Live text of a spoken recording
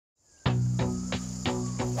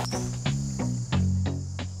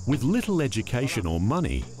With little education or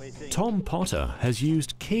money, Tom Potter has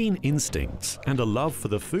used keen instincts and a love for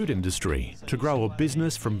the food industry to grow a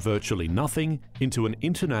business from virtually nothing into an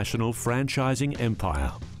international franchising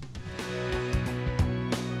empire.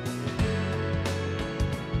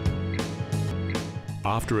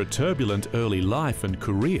 After a turbulent early life and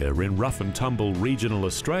career in rough and tumble regional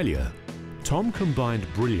Australia, Tom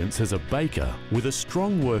combined brilliance as a baker with a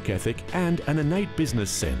strong work ethic and an innate business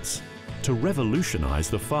sense to revolutionise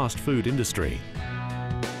the fast food industry.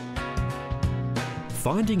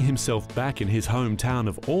 Finding himself back in his hometown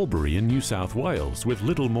of Albury in New South Wales with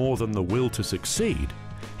little more than the will to succeed,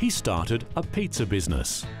 he started a pizza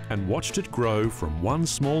business and watched it grow from one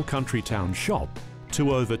small country town shop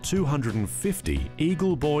to over 250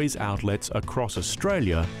 Eagle Boys outlets across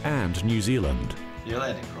Australia and New Zealand. You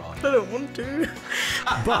let it cry. I don't want to.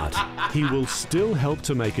 But he will still help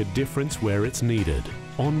to make a difference where it's needed,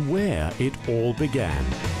 on where it all began.